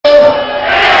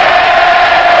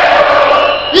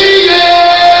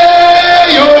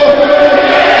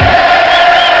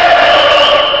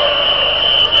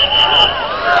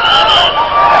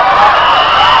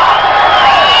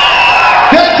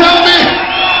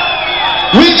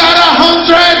We got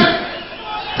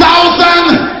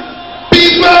 100,000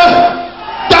 people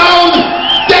down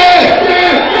there.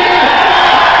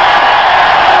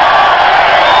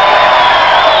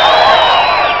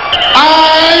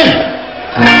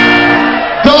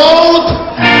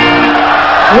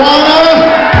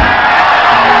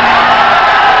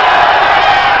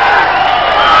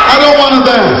 I don't wanna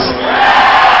dance.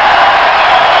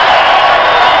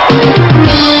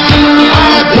 I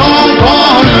don't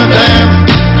wanna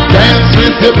dance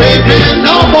with you, baby,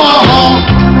 no more.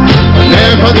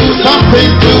 Never do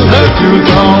something to hurt you,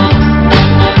 though.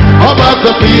 Oh, but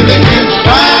the feeling is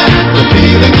fine, the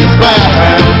feeling is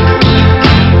bad.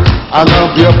 I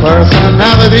love your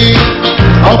personality,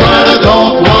 oh, but I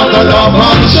don't want the love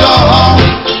on the show.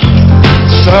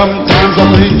 Sometimes I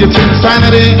think it's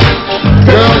insanity,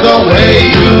 girl, the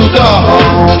way you go.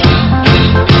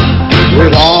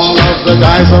 With all of the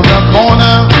guys on the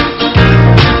corner,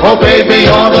 oh baby,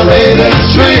 you're the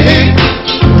latest trick.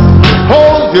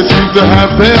 Oh, you seem to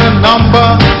have their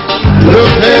number, look,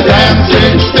 they're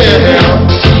dancing still.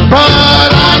 But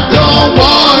I don't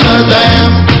wanna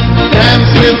dance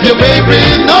with you, baby,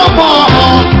 no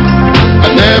more. I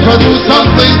never do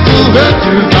something to hurt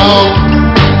you, no.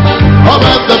 Oh,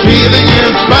 but the feeling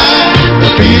is bad, the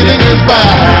feeling is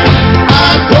bad. I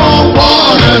don't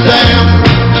wanna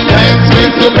dance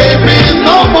with you, baby,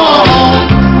 no more.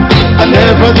 I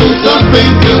never do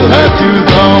something to hurt you,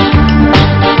 though.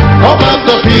 Oh, but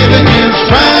the feeling is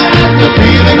bad, the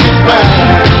feeling is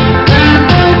bad.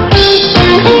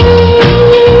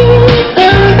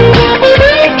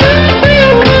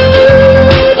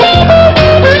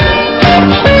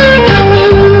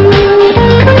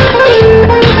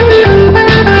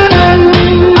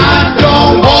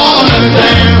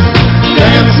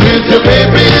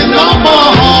 Baby, no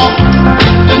more.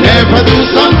 I never do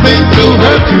something to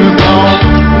hurt you, no.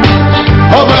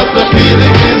 Oh, but the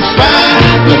feeling is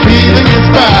bad, the feeling is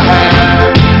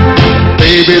bad.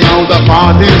 Baby, now the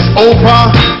party's over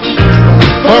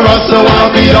for us, so I'll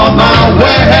be on my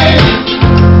way.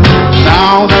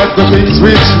 Now that the beats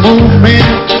which move me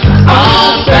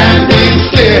are standing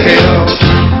still.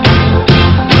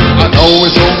 I know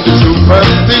it's only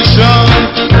superstition,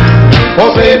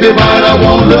 oh baby, but I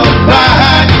won't look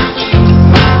back.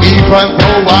 Even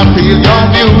though I feel your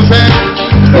music,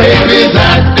 baby,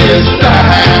 that is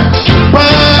that.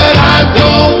 But I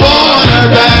don't wanna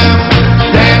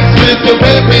dance with you,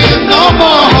 baby, no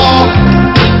more.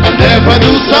 I never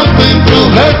do something to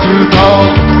hurt you,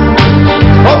 though.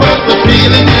 Oh, but the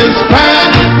feeling is bad,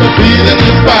 the feeling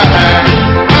is bad.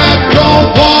 I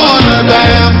don't wanna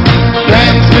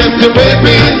dance with you,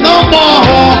 baby, no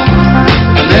more.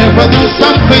 I never do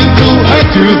something to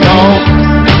hurt you, though.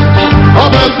 Oh,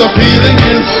 but the feeling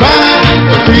is bad,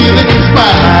 the feeling is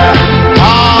bad.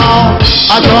 Oh,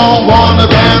 I don't wanna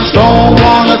dance, don't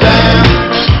wanna dance.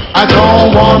 I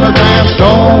don't wanna dance,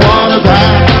 don't wanna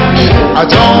dance. I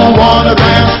don't wanna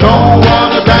dance, don't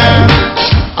wanna dance.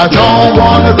 I don't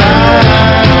wanna dance.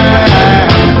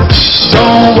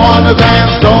 Don't wanna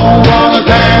dance, don't wanna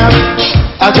dance.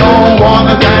 I don't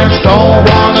wanna dance, don't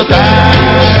wanna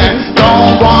dance.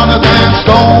 Don't wanna dance,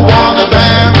 don't wanna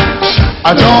dance.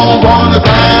 I don't wanna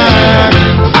dance.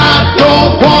 I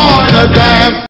don't wanna dance.